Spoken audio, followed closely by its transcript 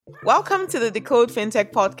Welcome to the Decode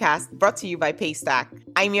FinTech podcast brought to you by Paystack.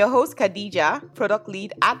 I'm your host, Khadija, product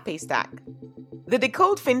lead at Paystack. The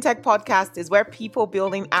Decode FinTech podcast is where people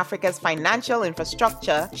building Africa's financial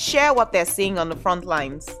infrastructure share what they're seeing on the front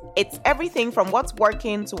lines. It's everything from what's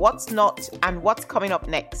working to what's not and what's coming up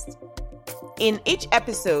next. In each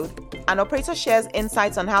episode, an operator shares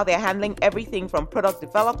insights on how they're handling everything from product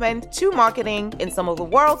development to marketing in some of the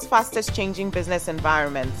world's fastest changing business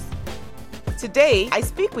environments. Today, I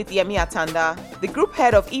speak with Yemi Atanda, the group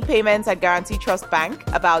head of e-payments at Guaranty Trust Bank,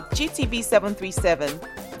 about GTB 737,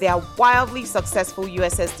 their wildly successful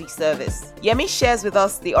USSD service. Yemi shares with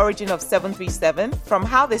us the origin of 737, from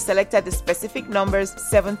how they selected the specific numbers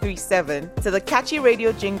 737 to the catchy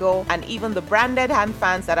radio jingle and even the branded hand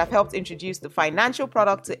fans that have helped introduce the financial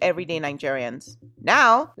product to everyday Nigerians.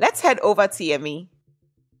 Now, let's head over to Yemi.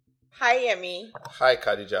 Hi, Yemi. Hi,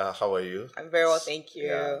 Khadija. How are you? I'm very well, thank you.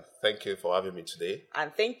 Yeah, thank you for having me today.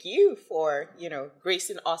 And thank you for,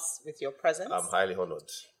 gracing us with your presence. I'm highly honored.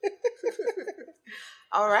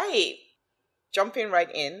 All right. Jumping right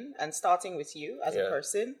in and starting with you as a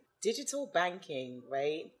person. Digital banking,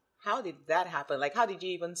 right? How did that happen? Like, how did you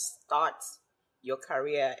even start your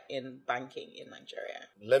career in banking in Nigeria?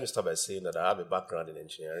 Let me start by saying that I have a background in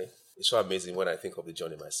engineering. It's so amazing when I think of the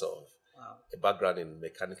journey myself. Wow. A background in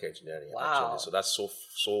mechanical engineering, Wow. actually. So that's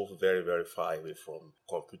so very, very far away from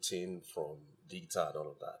computing, from digital and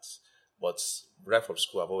all of that. But right from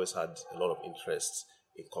school, I've always had a lot of interest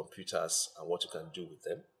in computers and what you can do with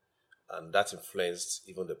them. And that influenced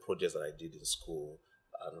even the projects that I did in school.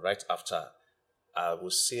 And right after, I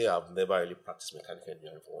would say I've never really practiced mechanical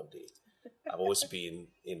engineering for one day. I've always been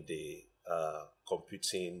in the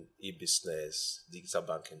computing, e-business, digital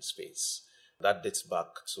banking space. That dates back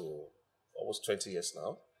to almost 20 years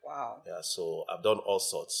now. Wow. Yeah, so I've done all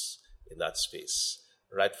sorts in that space,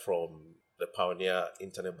 right from the pioneer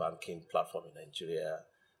internet banking platform in Nigeria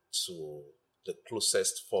to the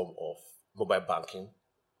closest form of mobile banking.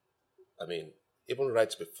 I mean, even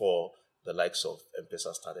right before the likes of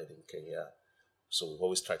M-Pesa started in Kenya. So we've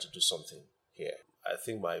always tried to do something here. I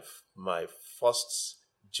think my first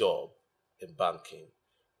job in banking,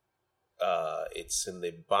 it's in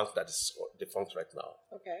the bank that is defunct right now.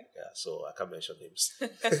 Okay. Yeah, so I can't mention names.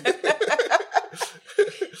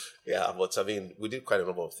 Yeah, but I mean, we did quite a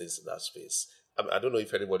number of things in that space. I don't know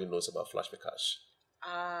if anybody knows about Flash Cash.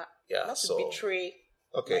 Not to betray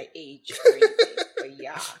my age or anything, but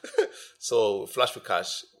yeah. So Flash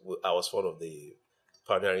Cash, I was one of the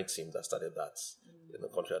pioneering team that started that in the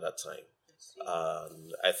country at that time.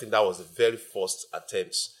 I think that was the very first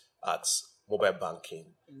attempt at mobile banking,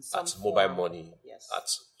 at mobile money, at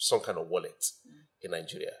some kind of wallet in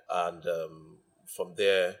Nigeria. And from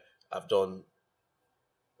there, I've done,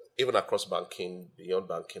 even across banking, beyond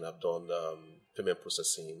banking, I've done payment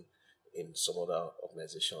processing in some other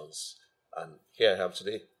organizations. And here I am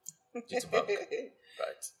today, GT Bank.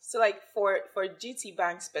 Right. So like for GT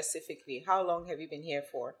Bank specifically, how long have you been here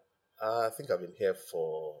for? I think I've been here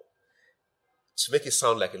for, to make it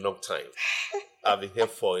sound like a long time, I've been here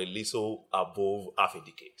for a little above half a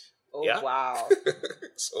decade. Oh, yeah? Wow.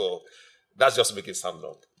 So that's just to make it sound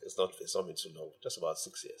long. It's not been too long, just about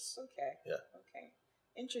 6 years. Okay. Yeah. Okay.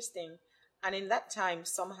 Interesting. And in that time,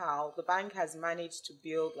 somehow, the bank has managed to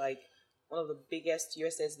build like one of the biggest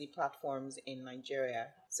USSD platforms in Nigeria.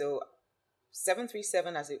 So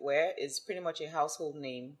 737, as it were, is pretty much a household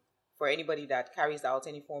name for anybody that carries out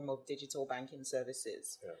any form of digital banking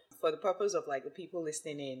services. Yeah. For the purpose of like the people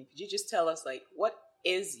listening in, could you just tell us like what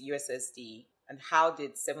is USSD and how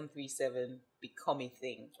did 737 become a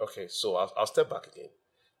thing? Okay, so I'll step back again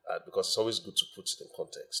because it's always good to put it in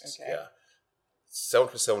context. Okay. Yeah,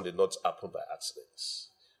 737 did not happen by accident.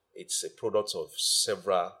 It's a product of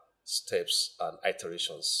several steps and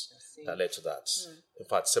iterations that led to that. In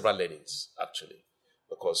fact, several learnings actually.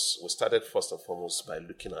 Because we started first and foremost by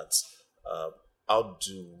looking at how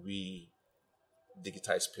do we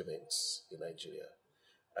digitize payments in Nigeria.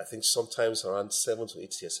 I think sometimes around 7 to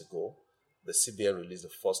 8 years ago, the CBN released the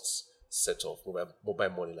first set of mobile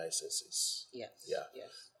money licenses. Yes. Yeah. Yes.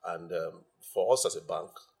 And for us as a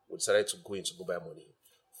bank, we decided to go into mobile money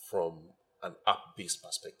from an app-based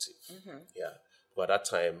perspective. Mm-hmm. Yeah. But at that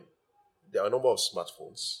time, there were a number of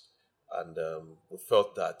smartphones, and we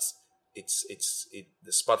felt that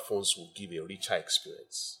the smartphones will give a richer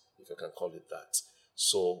experience, if I can call it that.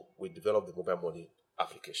 So we developed the mobile money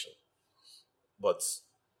application. But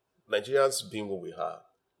Nigerians, being who we are,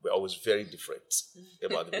 we're always very different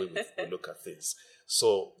about the way we look at things.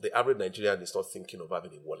 So the average Nigerian is not thinking of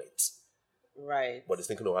having a wallet. Right. But is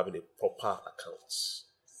thinking of having a proper account.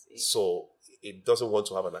 So it doesn't want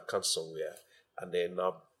to have an account somewhere and then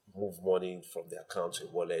now move money from the account to a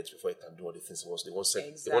wallet before he can do all the things he wants. They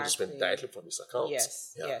want to spend directly from his account.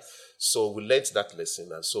 Yes, yes. So we learned that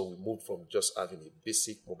lesson, and so we moved from just having a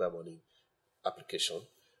basic mobile money application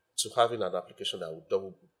to having an application that would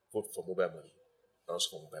double both for mobile money and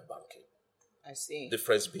also for mobile banking. I see.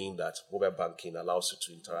 Difference being that mobile banking allows you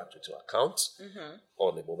to interact with your account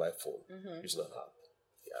on a mobile phone using an app.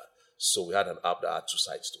 Yeah. So we had an app that had two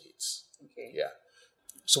sides to it. Okay. Yeah.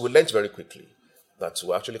 So we learned very quickly that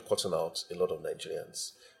we're actually cutting out a lot of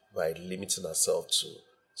Nigerians by limiting ourselves to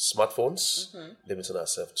smartphones, limiting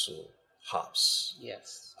ourselves to apps.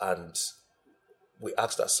 Yes. And we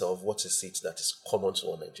asked ourselves, what is it that is common to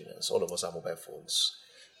all Nigerians? All of us have mobile phones,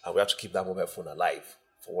 and we have to keep that mobile phone alive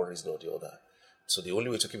for one reason or the other. So the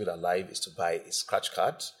only way to keep it alive is to buy a scratch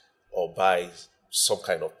card or buy some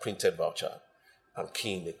kind of printed voucher and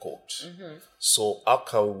key in a code. So how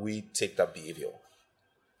can we take that behavior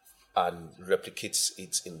and replicate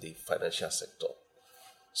it in the financial sector?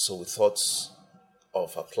 So we thought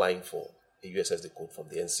of applying for a USSD code from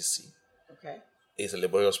the NCC. Okay. It's a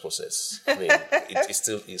laborious process. I mean, it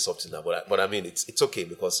still is something now, but I mean, it's okay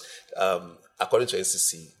because according to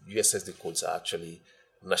NCC, USSD codes are actually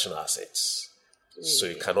national assets. Really? So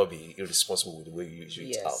you cannot be irresponsible with the way you use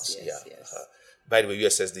it out. Yes. By the way,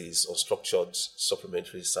 USSD is unstructured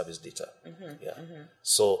supplementary service data.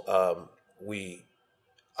 So we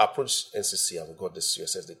approached NCC and we got this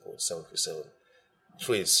USSD code 737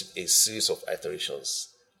 through a series of iterations.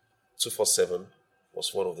 247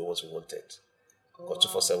 was one of the ones we wanted. Because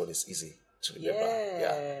 247 is easy to remember.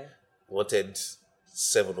 Yeah. Wanted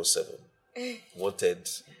 707. Wanted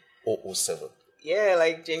 007. Yeah,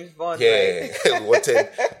 like James Bond. Yeah. Right? We wanted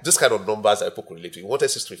this kind of numbers that people could relate to. We wanted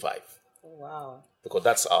 635. Wow. Because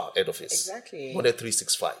that's our head office. Exactly. We wanted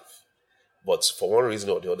 365. But for one reason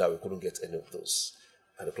or the other, we couldn't get any of those.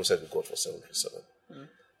 And the closest we got was 737.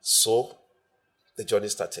 So the journey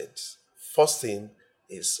started. First thing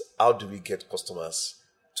is, how do we get customers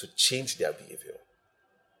to change their behavior?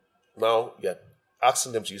 Now, you're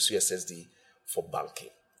asking them to use USSD for banking.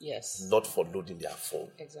 Yes. Not for loading their phone.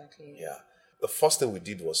 Exactly. Yeah. The first thing we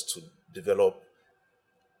did was to develop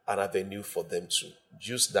an avenue for them to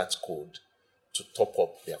use that code to top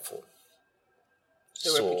up their phone.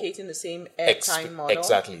 So replicating the same airtime model?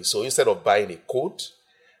 Exactly. So instead of buying a code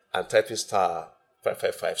and typing star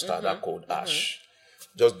 555 star that code hash,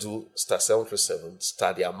 just do star 737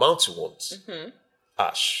 star the amount you want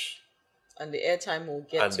hash. And the airtime will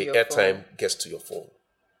get to your phone. And the airtime gets to your phone.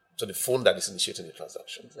 So the phone that is initiating the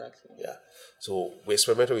transaction. Exactly. Yeah. So we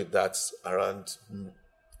experimented with that around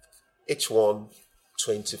H1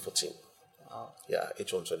 2014. Wow. Yeah,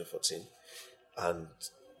 H1 2014. And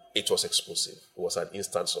it was explosive. It was an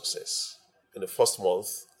instant success. In the first month,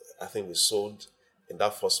 I think we sold, in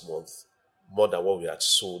that first month, more than what we had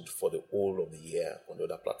sold for the whole of the year on the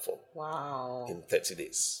other platform. Wow. In 30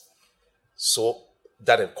 days. So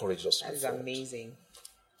that encouraged us to move forward. That is amazing.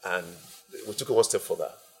 And we took it one step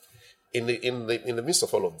further. In the midst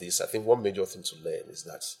of all of this, I think one major thing to learn is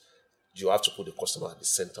that you have to put the customer at the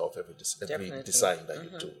center of every design that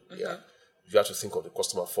you do. Yeah. You have to think of the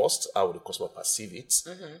customer first. How will the customer perceive it?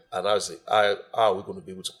 And how are we going to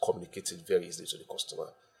be able to communicate it very easily to the customer?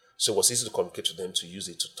 So it was easy to communicate to them to use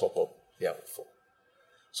it to top up their phone.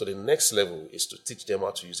 So the next level is to teach them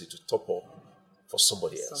how to use it to top up for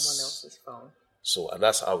somebody else. Someone else's phone. So, and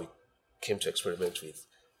that's how we came to experiment with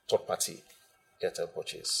third-party airtime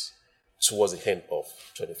purchase towards the end of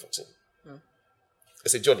 2014.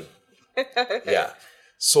 It's a journey. Yeah.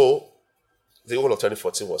 So the whole of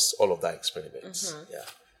 2014 was all of that experiment. Yeah.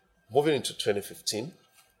 Moving into 2015,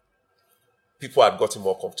 people had gotten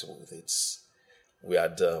more comfortable with it. We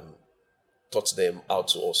had taught them how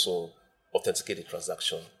to also authenticate the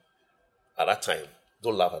transaction. At that time,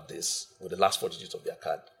 don't laugh at this, with the last 4 digits of their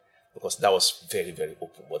card, because that was very, very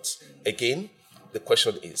open. But again, the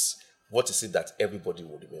question is, what is it that everybody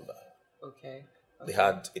will remember? Okay. They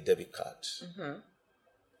had a debit card.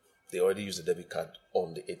 They already used the debit card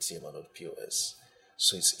on the ATM and on the POS.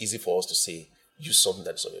 So it's easy for us to say, use something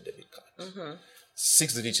that's on your debit card.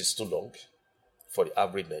 6 digits is too long for the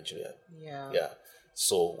average Nigerian. Yeah.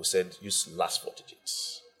 So we said, use last 4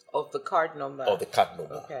 digits. Of the card number? Of the card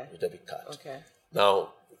number, okay. The debit card. Okay. Now,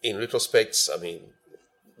 in retrospect, I mean,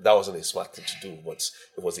 that wasn't a smart thing to do, but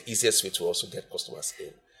it was the easiest way to also get customers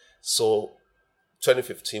in. So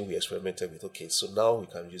 2015, we experimented with, okay, so now we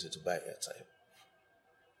can use it to buy airtime.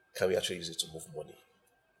 Can we actually use it to move money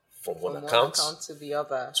from one account to the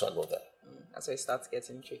other? To another. That's where it starts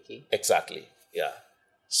getting tricky. Exactly, yeah.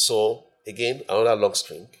 So, again, another long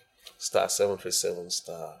string, star 737,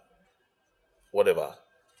 star whatever,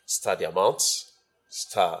 star the amount,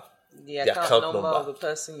 star The account number of the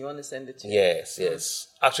person you want to send it to. Yes.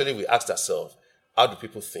 Actually, we asked ourselves, how do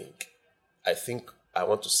people think? I think I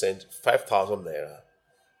want to send 5,000 naira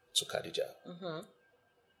to Khadija.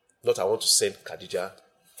 Not I want to send Khadija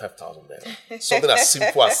 5,000 naira. Something as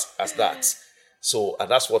simple as that. So, and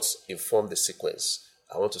that's what informed the sequence.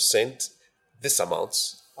 I want to send this amount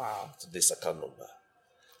to this account number.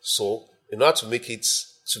 So, in order to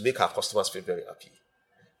make our customers feel very happy,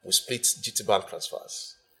 we split GT Bank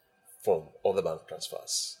transfers from other bank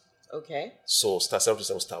transfers. Okay. So, star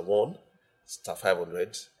 727 star 1, star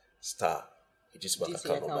 500, star GT Bank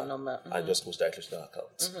account number. And just goes directly to the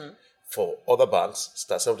account. For other banks,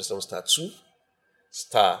 star 727 star 2,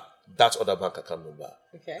 star that other bank account number.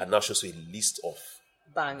 Okay. And now shows you a list of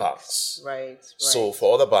banks. Right. So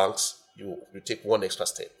for other banks, you take one extra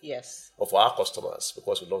step. Yes. But for our customers,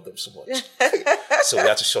 because we love them so much, so we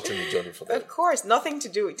have to shorten the journey for them. Of course, nothing to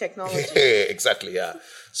do with technology. Exactly, yeah.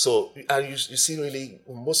 So, and you see really,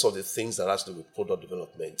 most of the things that has to do with product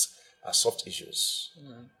development are soft issues.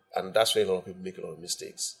 And that's where a lot of people make a lot of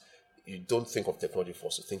mistakes. You don't think of technology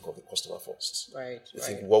first, you think of the customer first. Right. You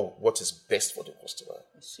think what is best for the customer,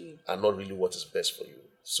 I see. and not really what is best for you.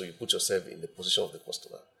 So you put yourself in the position of the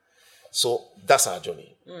customer. So that's our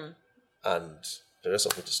journey. And the rest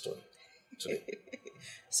of it is story today.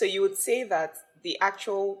 So you would say that the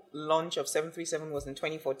actual launch of 737 was in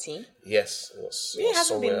 2014? Yes, it was. It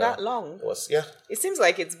hasn't been that long. It was, yeah. It seems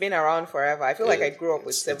like it's been around forever. I feel like I grew up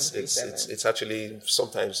with 737. It's actually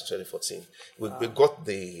sometimes 2014. We got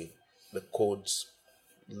the codes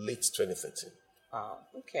late 2013.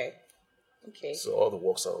 Okay. So all the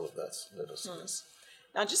works and all of that led us to this.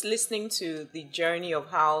 Now, just listening to the journey of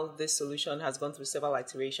how this solution has gone through several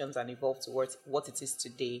iterations and evolved towards what it is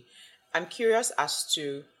today, I'm curious as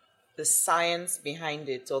to the science behind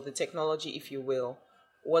it, or the technology, if you will.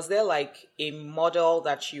 Was there like a model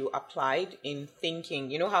that you applied in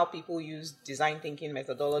thinking? You know how people use design thinking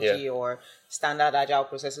methodology or standard agile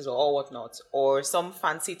processes or whatnot, or some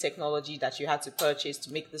fancy technology that you had to purchase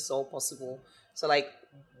to make this all possible? So like,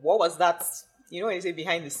 what was that? You know when you say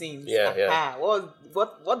behind the scenes? Yeah.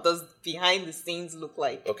 What does behind the scenes look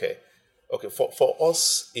like? Okay. For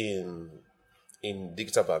us in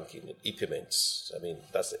digital banking, e-payments, I mean,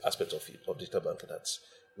 that's the aspect of digital banking that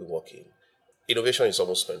we work in. Innovation is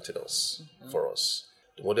almost spontaneous for us.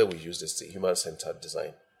 The model we use is the human-centered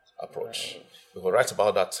design approach. Right. Because right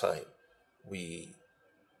about that time, we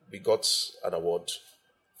got an award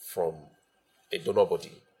from a donor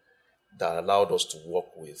body that allowed us to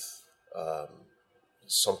work with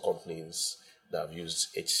some companies that have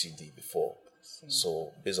used HCD before.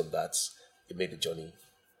 So based on that, it made the journey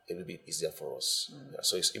a little bit easier for us.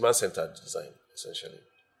 So it's human-centered design, essentially.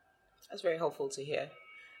 That's very helpful to hear.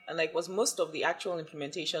 And like, was most of the actual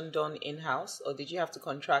implementation done in-house, or did you have to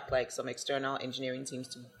contract like some external engineering teams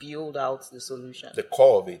to build out the solution? The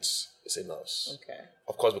core of it is in-house. Okay.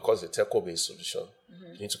 Of course, because it's a telco-based solution,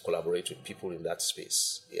 you need to collaborate with people in that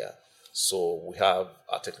space. Yeah. So we have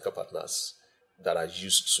our technical partners that are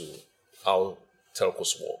used to how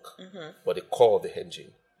telcos work, but the core of the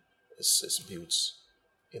engine is built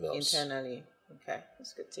in-house. Internally. Okay,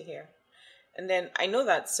 that's good to hear. And then I know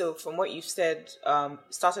that, so from what you've said,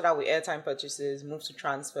 started out with airtime purchases, moved to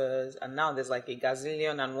transfers, and now there's like a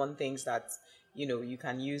gazillion and one things that, you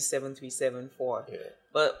can use 737 for. Yeah.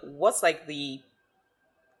 But what's like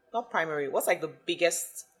what's like the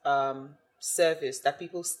biggest service that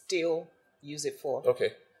people still use it for?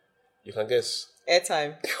 Okay. You can guess.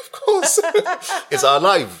 Airtime. Of course. It's our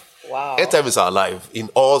life. Wow. Airtime is our life in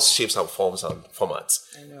all shapes and forms and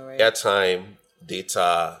formats. I know, right? Airtime,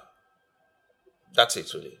 data, that's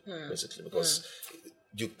it really, basically, because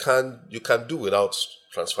you can do without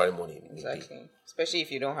transferring money. Exactly. Especially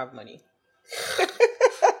if you don't have money.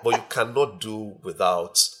 But you cannot do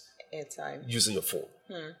without Airtime. using your phone.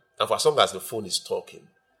 And for as long as the phone is talking,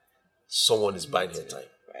 someone is buying airtime.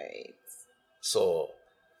 Right. So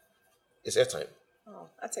it's airtime. Oh,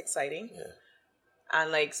 that's exciting. Yeah.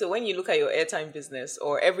 And like, so when you look at your airtime business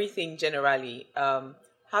or everything generally,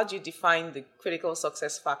 how do you define the critical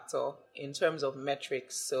success factor in terms of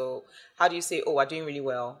metrics? So how do you say, oh, we're doing really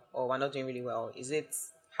well or we're not doing really well? Is it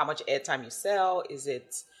how much airtime you sell? Is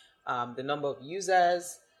it the number of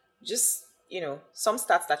users? Just, some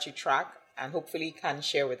stats that you track and hopefully can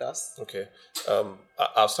share with us. Okay.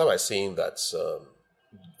 I'll start by saying that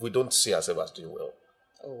we don't see ourselves as doing well.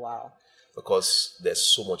 Oh, wow. Because there's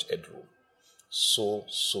so much headroom. So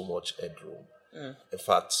much headroom. In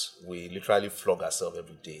fact, we literally flog ourselves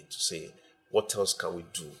every day to say, what else can we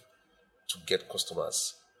do to get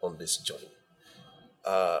customers on this journey?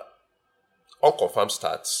 Unconfirmed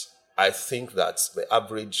stats I think that the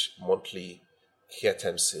average monthly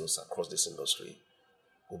airtime sales across this industry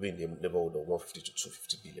will be in the neighborhood of 150 to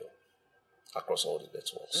 250 billion across all the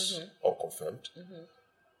networks, unconfirmed.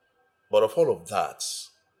 But of all of that,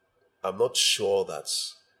 I'm not sure that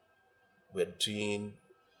we're doing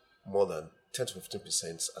more than 10 to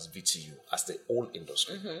 15% as VTU, as the whole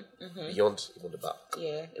industry, beyond even the bank.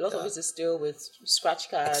 Yeah, a lot of it is still with scratch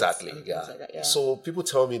cards. Exactly, and yeah. things like that, yeah. So people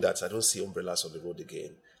tell me that I don't see umbrellas on the road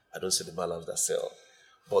again. I don't see the balance that sell.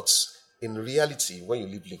 But in reality, when you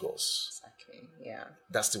leave Lagos, Exactly, yeah.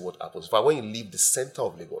 that's still what happens. But when you leave the center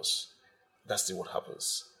of Lagos, that's still what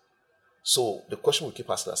happens. So the question we keep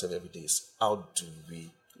asking ourselves every day is, how do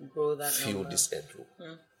we Grow that fill number. this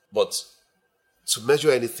envelope? But to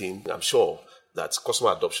measure anything, I'm sure that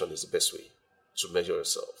customer adoption is the best way to measure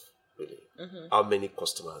yourself, really. How many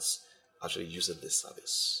customers actually using this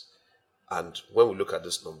service? And when we look at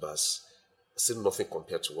these numbers, still nothing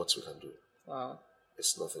compared to what we can do. Wow.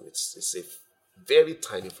 It's nothing. It's a very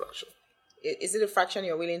tiny fraction. Is it a fraction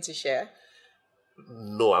you're willing to share?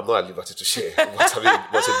 No, I'm not at liberty to share. But I mean,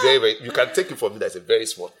 it's a very, you can take it from me that it's a very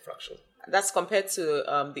small fraction. That's compared to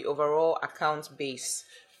the overall account base.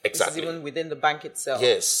 Exactly. This is even within the bank itself.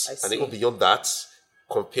 Yes. I And see. even beyond that,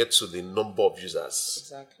 compared to the number of users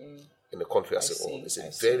Exactly. in the country as I a whole, see, it's a I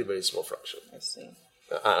see. very, very small fraction. I see.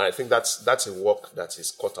 And I think that's a work that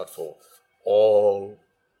is cut out for all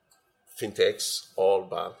fintechs, all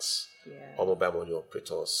banks, Yeah. all mobile money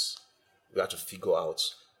operators. We have to figure out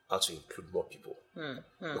how to include more people.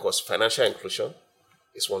 Because financial inclusion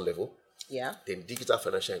is one level, Yeah. then digital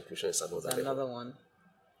financial inclusion is another level. Another one.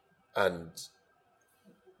 And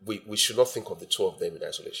we should not think of the two of them in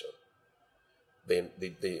isolation. Then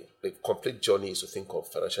the complete journey is to think of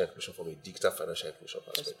financial inclusion from a digital financial inclusion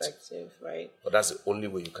Perspective, right? But that's the only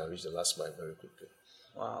way you can reach the last mile very quickly.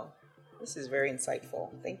 Wow. This is very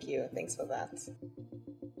insightful. Thank you. Thanks for that.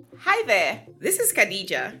 Hi there. This is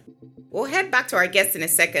Khadija. We'll head back to our guests in a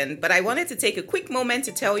second, but I wanted to take a quick moment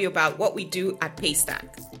to tell you about what we do at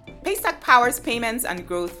Paystack. Paystack powers payments and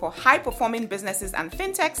growth for high-performing businesses and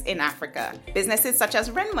fintechs in Africa. Businesses such as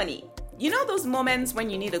RentMoney. You know those moments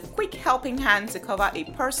when you need a quick helping hand to cover a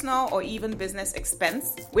personal or even business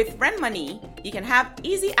expense? With RentMoney, you can have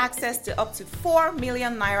easy access to up to 4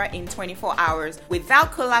 million naira in 24 hours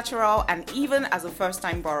without collateral and even as a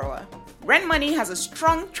first-time borrower. RentMoney has a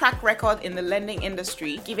strong track record in the lending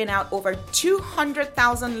industry, giving out over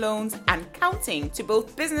 200,000 loans and counting to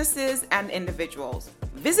both businesses and individuals.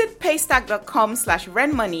 Visit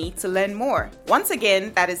paystack.com/rentmoney to learn more. Once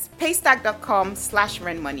again, that is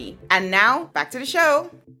paystack.com/rentmoney. And now, back to the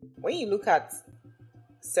show. When you look at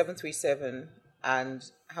 737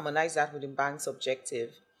 and harmonize that with the bank's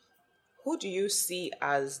objective, who do you see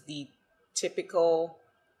as the typical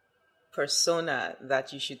persona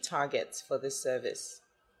that you should target for this service?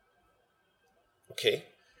 Okay,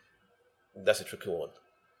 that's a tricky one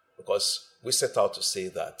because we set out to say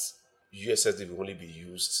that USSD will only be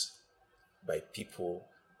used by people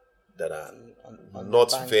that are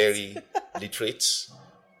not very literate,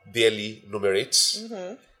 barely numerate,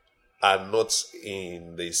 and not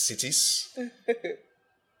in the cities.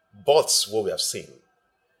 But what we have seen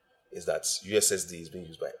is that USSD is being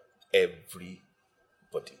used by everybody.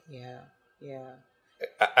 Yeah.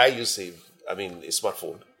 I use a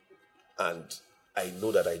smartphone, and I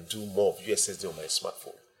know that I do more of USSD on my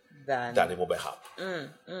smartphone than a mobile app.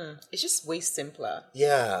 It's just way simpler.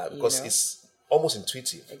 Yeah, because it's almost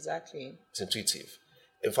intuitive. Exactly. It's intuitive.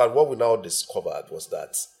 In fact, what we now discovered was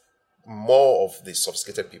that more of the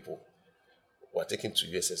sophisticated people were taken to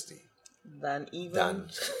USSD Than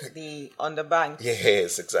the underbank.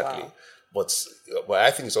 Yes, exactly. Wow. But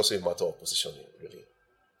I think it's also a matter of positioning, really.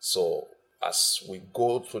 So as we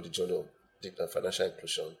go through the journey of financial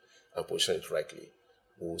inclusion and position it rightly,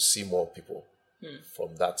 we'll see more people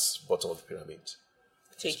from that bottom of the pyramid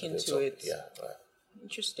Taken to it. Yeah, right.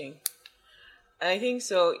 Interesting. And I think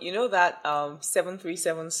so. You know that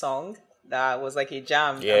 737 song that was like a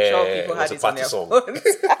jam? Yeah, I'm sure people had it it was a on their party song.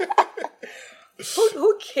 phones.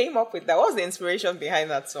 Who came up with that? What was the inspiration behind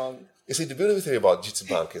that song? You see, the beautiful thing about GT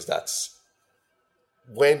Bank is that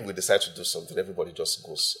when we decide to do something, everybody just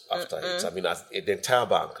goes after it. I mean, the entire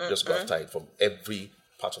bank just go after it from every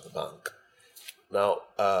part of the bank. Now,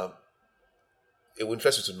 it will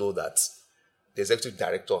interest you to know that the executive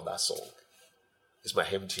director of that song is my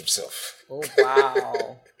MD himself. Oh,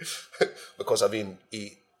 wow. Because, I mean,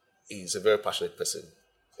 he is a very passionate person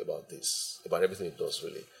about this, about everything he does,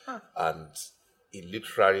 really. And he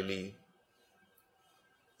literally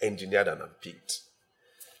engineered and unpicked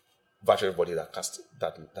virtually everybody that cast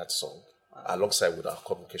that song, alongside with our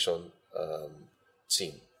communication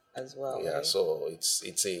team as well. Yeah, right? so it's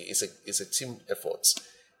a team effort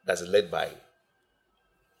that's led by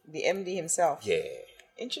The MD himself. yeah.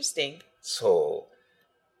 Interesting. So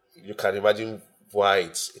you can imagine why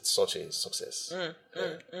it's such a success.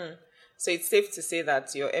 So it's safe to say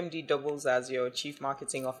that your MD doubles as your chief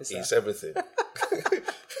marketing officer. It's everything.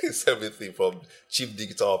 It's everything from chief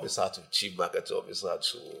digital officer to chief marketing officer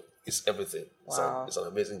to it's everything. Wow. It's an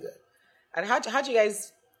amazing guy. And how do you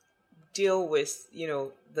guys deal with,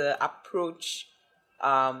 the approach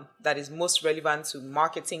that is most relevant to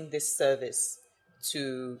marketing this service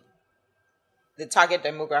to the target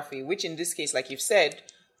demography, which in this case, like you've said,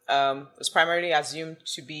 was primarily assumed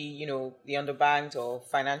to be, the underbanked or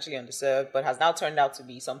financially underserved, but has now turned out to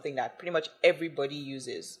be something that pretty much everybody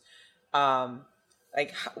uses.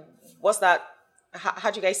 What's that?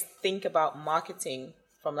 How do you guys think about marketing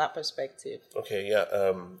from that perspective? Okay,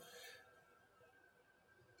 yeah.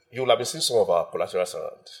 You'll have been seeing some of our collaterals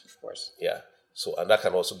around. Of course. Yeah. So, and that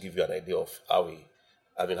can also give you an idea of how we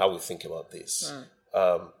think about this.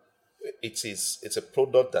 It's a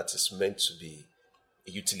product that is meant to be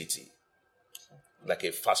a utility, like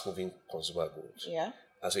a fast-moving consumer good. Yeah.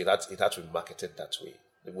 And so it had to be marketed that way.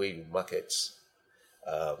 The way you market,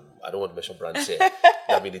 I don't want to mention brands here.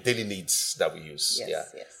 I mean, the daily needs that we use.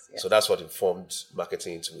 Yes. So that's what informed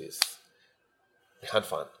marketing into with the hand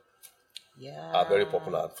fan. Yeah. A very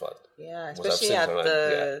popular hand fan. Yeah, Must have especially seen it at around,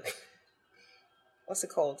 the what's it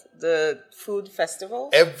called? The food festival.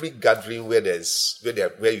 Every gathering where you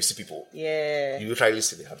see people, Yeah. you usually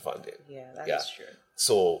see the hand fan there. Yeah, that is true.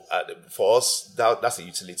 So for us, that's a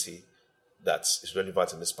utility that is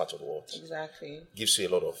relevant in this part of the world. Exactly. Gives you a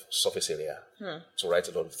lot of surface area to write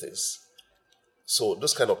a lot of things. So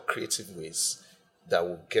those kind of creative ways that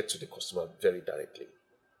will get to the customer very directly.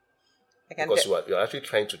 Because you're actually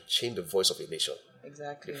trying to change the voice of a nation.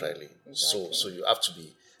 Exactly. Differently. So you have to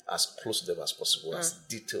be as close to them as possible, as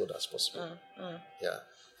detailed as possible. Yeah.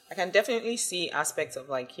 I can definitely see aspects of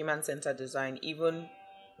like human-centered design, even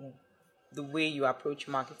the way you approach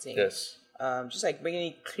marketing. Yes. Just like bringing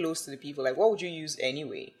it close to the people. Like, what would you use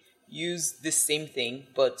anyway? Use the same thing,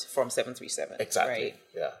 but from 737. Exactly. Right?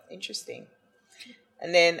 Yeah. Interesting.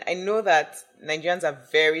 And then I know that Nigerians are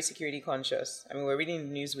very security conscious. I mean, we're reading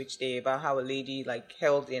the news which day about how a lady like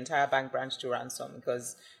held the entire bank branch to ransom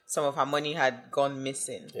because some of her money had gone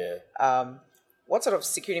missing. Yeah. What sort of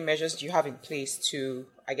security measures do you have in place to,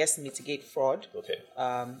 I guess, mitigate fraud? Okay.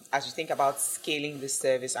 As you think about scaling this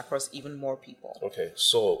service across even more people? Okay.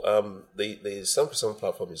 So the 7%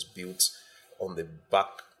 platform is built on the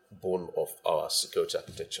backbone of our security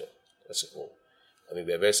architecture. That's it. I mean,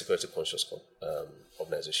 we're a very security conscious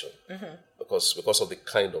organization because of the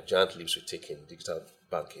kind of giant leaps we take in digital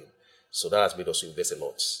banking. So that has made us invest a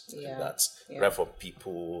lot in that, right from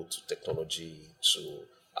people to technology to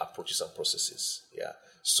approaches and processes. Yeah.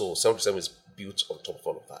 So 7% is built on top of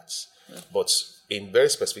all of that. But in very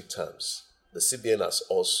specific terms, the CBN has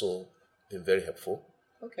also been very helpful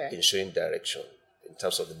in showing direction in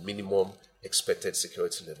terms of the minimum expected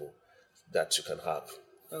security level that you can have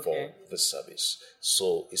for this service.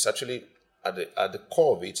 So it's actually at the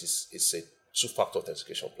core of it is a two-factor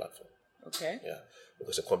authentication platform. Okay. Yeah.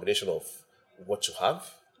 Because a combination of what you have,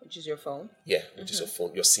 which is your phone. Yeah, which is your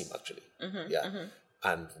phone, your SIM actually.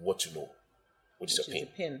 And what you know, which is your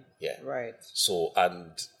PIN. Yeah. Right. So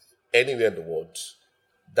and anywhere in the world,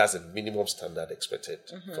 that's a minimum standard expected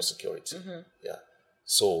for security. Yeah.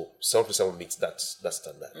 So 7% meets that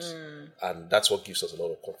standard. And that's what gives us a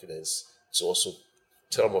lot of confidence to also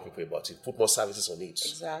tell more people about it, put more services on it.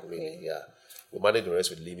 Exactly. Really, yeah. We manage the rest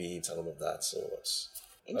with limits and all of that. So it's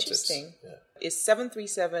interesting. Yeah. Is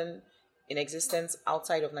 737 in existence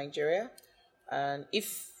outside of Nigeria? And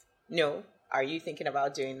if no, are you thinking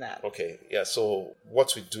about doing that? Okay. Yeah. So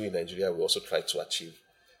what we do in Nigeria, we also try to achieve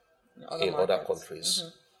in other countries,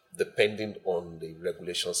 depending on the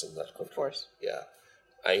regulations in that country. Of course. Yeah.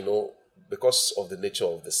 I know because of the nature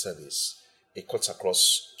of the service, it cuts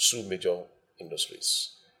across two major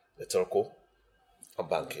industries, the telco and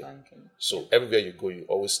banking. So everywhere you go, you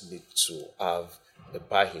always need to have the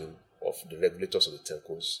buy-in of the regulators of the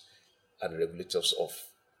telcos and the regulators of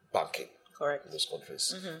banking. Correct. In those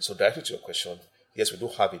countries. So directly to your question, yes, we do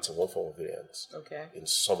have it in one form of variant. Okay. In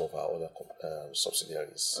some of our other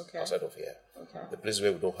subsidiaries outside of here. Okay. The places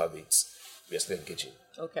where we don't have it, we are still engaging.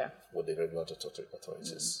 Okay. With the regulatory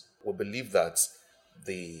authorities. We believe that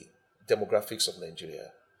the demographics of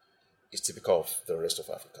Nigeria is typical of the rest of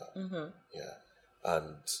Africa. Yeah.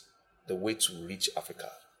 And the way to reach Africa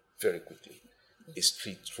very quickly is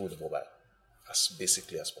through the mobile as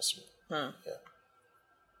basically as possible. Yeah.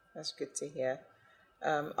 That's good to hear.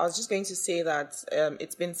 I was just going to say that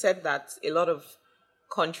it's been said that a lot of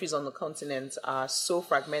countries on the continent are so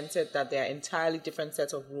fragmented that there are entirely different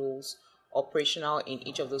sets of rules operational in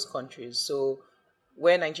each of those countries. So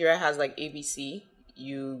where Nigeria has like ABC,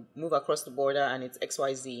 you move across the border and it's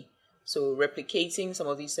XYZ. So replicating some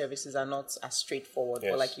of these services are not as straightforward.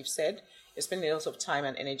 Yes. But like you've said, you're spending a lot of time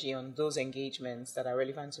and energy on those engagements that are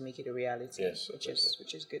relevant to make it a reality, Yes, which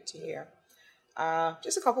is good to hear.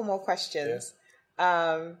 Just a couple more questions.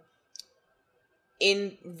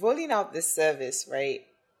 In rolling out this service, right,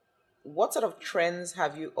 what sort of trends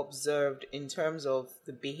have you observed in terms of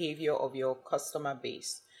the behavior of your customer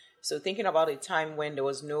base? So thinking about a time when there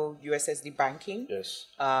was no USSD banking, Yes.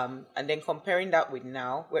 and then comparing that with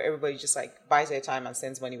now, where everybody just like buys their time and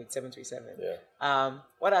sends money with 737. Yeah.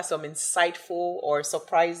 What are some insightful or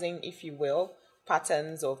surprising, if you will,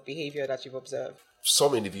 patterns of behavior that you've observed?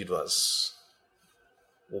 Some individuals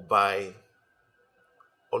will buy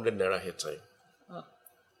 100 naira airtime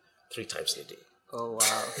 3 times a day. Oh,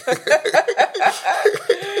 wow.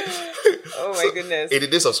 Oh, my goodness. In the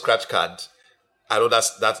days of scratch card, I know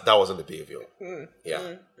that wasn't the behavior.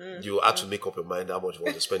 You had to make up your mind how much you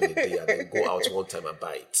want to spend in a day and then go out one time and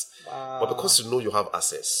buy it. Wow. But because you know you have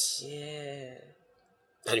access, Yeah.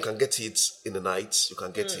 and you can get it in the night, you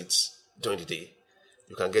can get it during the day,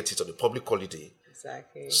 you can get it on a public holiday.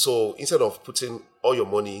 Exactly. So instead of putting all your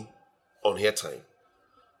money on airtime,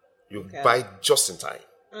 you buy just in time.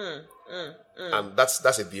 And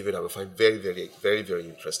that's a behavior that we find very, very, very, very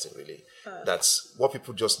interesting, really. That's what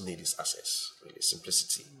people just need is access, really,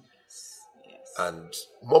 simplicity. Yes. And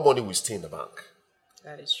more money will stay in the bank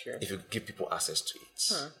That is true. if you give people access to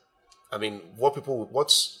it. I mean,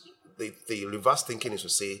 what's the reverse thinking is to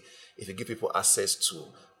say, if you give people access to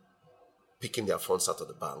picking their funds out of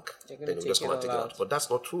the bank, They're gonna then they take just it want to all take it out. out. But that's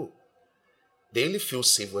not true. They really feel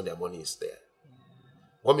safe when their money is there.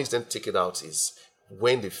 What makes them take it out is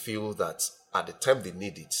when they feel that at the time they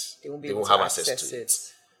need it, They won't be they able won't to have access access to it. it.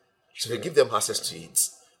 So if you give them access to it,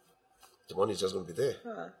 the money is just going to be there.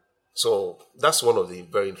 So that's one of the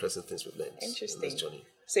very interesting things we've learned in Interesting. this journey.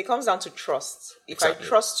 So it comes down to trust. If Exactly. I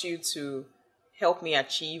trust you to help me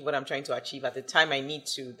achieve what I'm trying to achieve at the time I need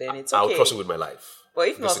to, then it's okay. I'll trust you with my life. But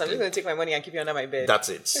if not, I'm basically. just going to take my money and keep it under my bed. That's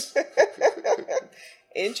it.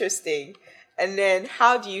 Interesting. And then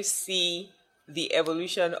how do you see the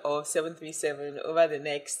evolution of 737 over the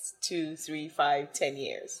next 2, 3, 5, 10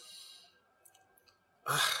 years?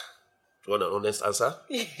 Do you want an honest answer?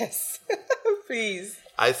 Yes. Please.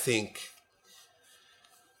 I think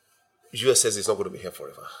USS is not going to be here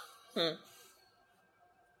forever.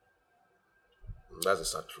 That's the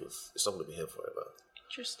sad truth. It's not going to be here forever.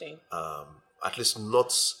 Interesting. At least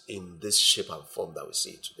not in this shape and form that we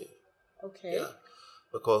see it today. Okay. Yeah.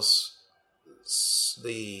 Because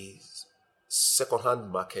the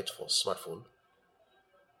second-hand market for smartphone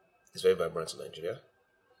is very vibrant in Nigeria.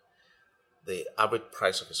 The average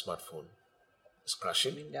price of a smartphone is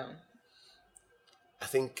crashing. Coming down. I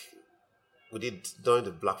think we did during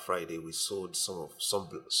the Black Friday. We sold some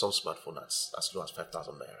smartphone at as low as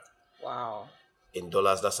 5,000 naira. Wow. In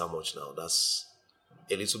dollars, that's how much now? That's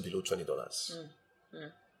a little below $20.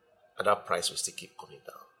 And that price will still keep coming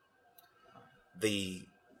down. The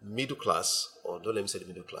middle class, or don't let me say the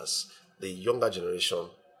middle class, the younger generation,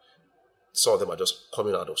 some of them are just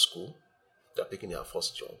coming out of school. They're picking their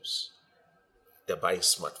first jobs. They're buying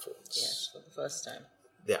smartphones. Yes, for the first time.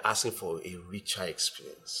 They're asking for a richer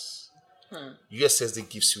experience. USSD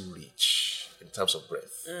gives you reach in terms of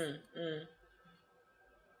breadth.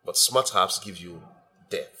 But smart apps give you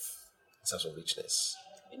depth in terms of richness.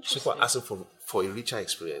 So people are asking for a richer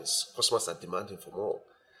experience. Customers are demanding for more.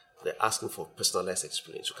 They're asking for personalized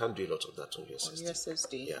experience. You can't do a lot of that on USSD.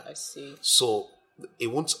 USSD, Yeah. I see. So it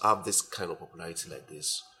won't have this kind of popularity like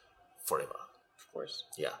this forever. Of course.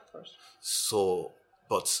 Yeah. Of course. So,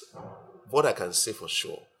 but what I can say for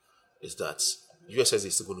sure is that USSD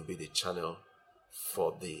is still going to be the channel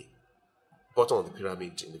for the bottom of the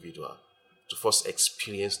pyramid individual to first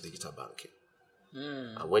experience digital banking.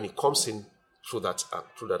 And when it comes in through that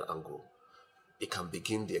angle, it can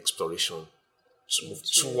begin the exploration to move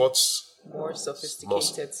towards More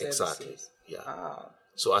sophisticated services. Exactly. Yeah. Wow.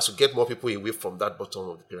 So as you get more people away from that bottom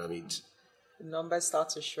of the pyramid, The numbers start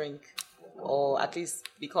to shrink, or at least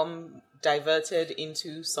become diverted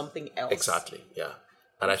into something else. exactly, yeah.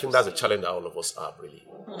 And I think that's a challenge that all of us have really,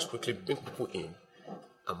 to quickly bring people in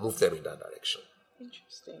and move them in that direction.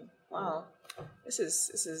 Interesting. Wow. This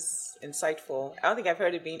is insightful. I don't think I've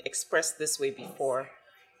heard it being expressed this way before.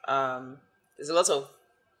 There's a lot of,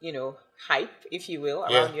 hype, if you will,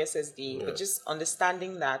 around USSD, but just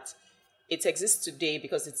understanding that it exists today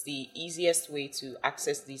because it's the easiest way to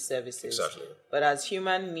access these services. Exactly. But as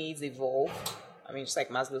human needs evolve, I mean, just like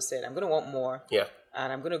Maslow said, I'm going to want more. Yeah.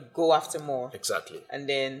 And I'm going to go after more. Exactly. And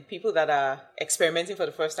then people that are experimenting for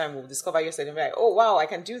the first time will discover yourself and be like, oh, wow, I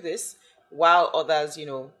can do this. While others,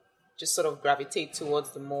 just sort of gravitate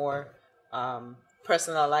towards the more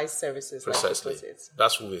personalized services. Precisely. Like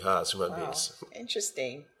that's who we are as human beings.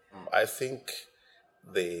 Interesting. I think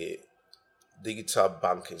the digital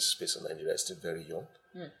banking space in Nigeria is still very young.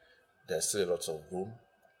 There's still a lot of room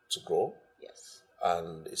to grow. Yes.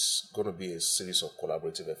 And it's going to be a series of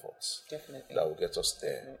collaborative efforts. Definitely. That will get us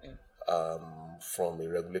there. From a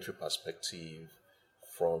regulatory perspective,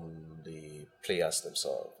 from the players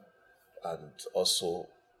themselves. And also,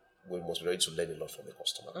 we must be ready to learn a lot from the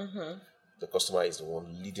customer. The customer is the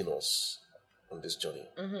one leading us on this journey.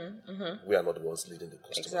 We are not the ones leading the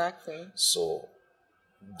customer. Exactly. So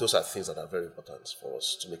those are things that are very important for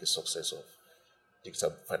us to make a success of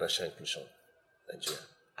digital financial inclusion in Nigeria.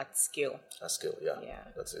 At scale. At scale, yeah.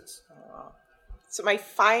 That's it. Oh, wow. So my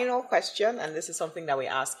final question, and this is something that we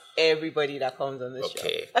ask everybody that comes on this show.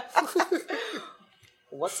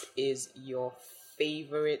 What is your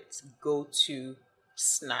favorite go-to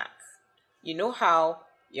snack? You know how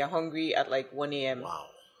you're hungry at like 1 a.m. Wow.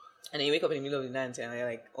 And then you wake up in the middle of the night and you're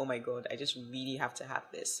like, oh my God, I just really have to have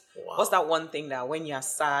this. Wow. What's that one thing that when you're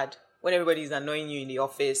sad, when everybody's annoying you in the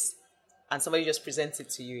office, and somebody just presents it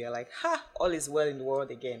to you, you're like, all is well in the world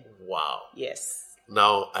again. Wow. Yes.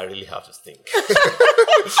 Now I really have to think.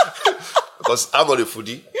 Because I'm not a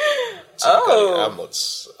foodie. I'm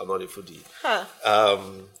not a foodie.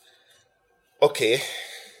 Okay.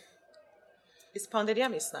 Is pounded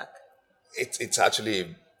yam a snack? It's actually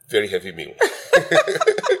a very heavy meal.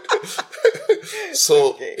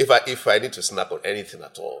 So if I need to snack on anything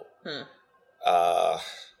at all,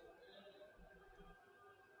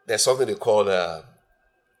 there's something they call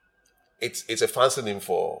it's a fancy name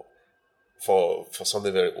for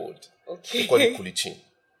something very old. Okay. They call it kulichin.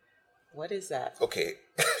 What is that? Okay.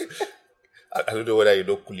 I don't know whether you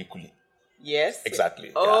know kuli. Yes.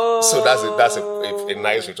 Exactly. Oh. Yeah. So that's a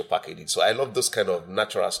nice way to package it. So I love those kind of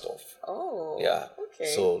natural stuff. Oh. Yeah.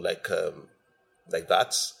 Okay. So like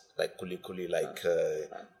that, like kuli, like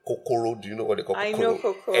kokoro. Do you know what they call kokoro? I know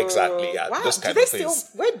kokoro. Exactly. Yeah. Wow. Those kind of things.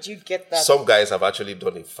 Where did you get that? Some guys have actually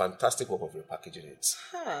done a fantastic work of repackaging it.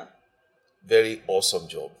 Very awesome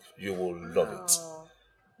job. You will love it.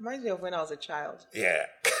 Reminds me of when I was a child. Yeah.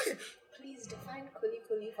 Please define kuli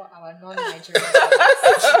for our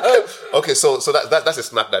non-Nigerians. Okay, so that's a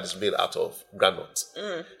snack that is made out of groundnut.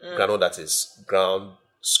 Groundnut that is ground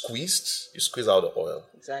squeezed. You squeeze out the oil.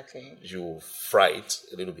 Exactly. You fry it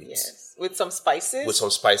a little bit. Yes. With some spices.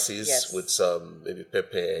 Yes. With some maybe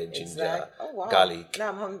pepper, ginger, garlic. Now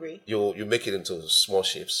I'm hungry. You make it into small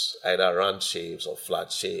shapes, either round shapes or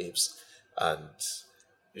flat shapes, and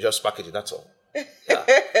you just package it. That's all. Yeah.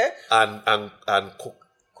 and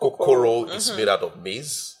kokoro is made out of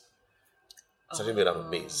maize. It's actually made out of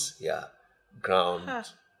maize. Yeah. Ground,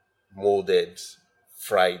 molded,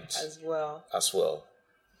 fried as well.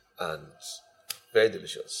 And very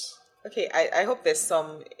delicious. Okay, I hope there's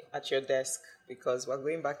some at your desk because we're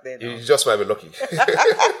going back there now. You just might be lucky.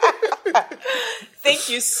 Thank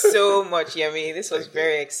you so much, Yemi. This was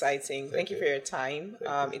very exciting. Thank you for your time.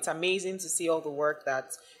 It's amazing to see all the work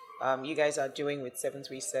that you guys are doing with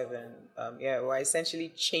 737. We're essentially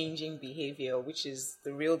changing behavior, which is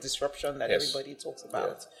the real disruption that everybody talks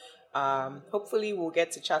about. Hopefully we'll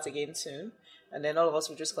get to chat again soon. And then all of us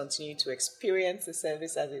will just continue to experience the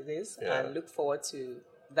service as it is and look forward to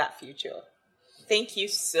that future. Thank you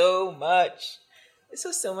so much. This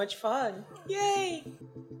was so much fun. Yay!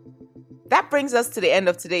 That brings us to the end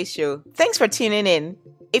of today's show. Thanks for tuning in.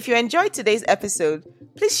 If you enjoyed today's episode,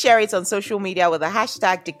 please share it on social media with the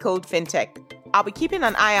hashtag #DecodeFintech. I'll be keeping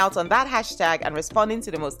an eye out on that hashtag and responding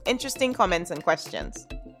to the most interesting comments and questions.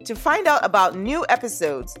 To find out about new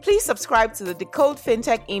episodes, please subscribe to the Decode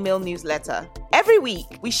Fintech email newsletter. Every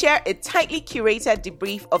week, we share a tightly curated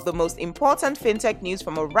debrief of the most important fintech news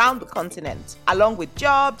from around the continent, along with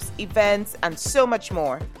jobs, events, and so much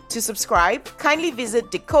more. To subscribe, kindly visit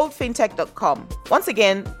decodefintech.com. Once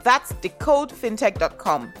again, that's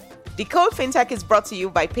decodefintech.com. Decode Fintech is brought to you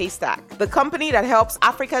by Paystack, the company that helps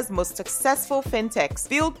Africa's most successful fintechs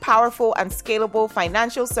build powerful and scalable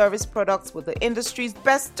financial service products with the industry's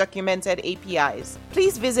best documented APIs.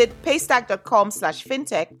 Please visit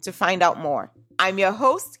paystack.com/fintech to find out more. I'm your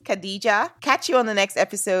host, Khadija. Catch you on the next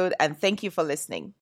episode, and thank you for listening.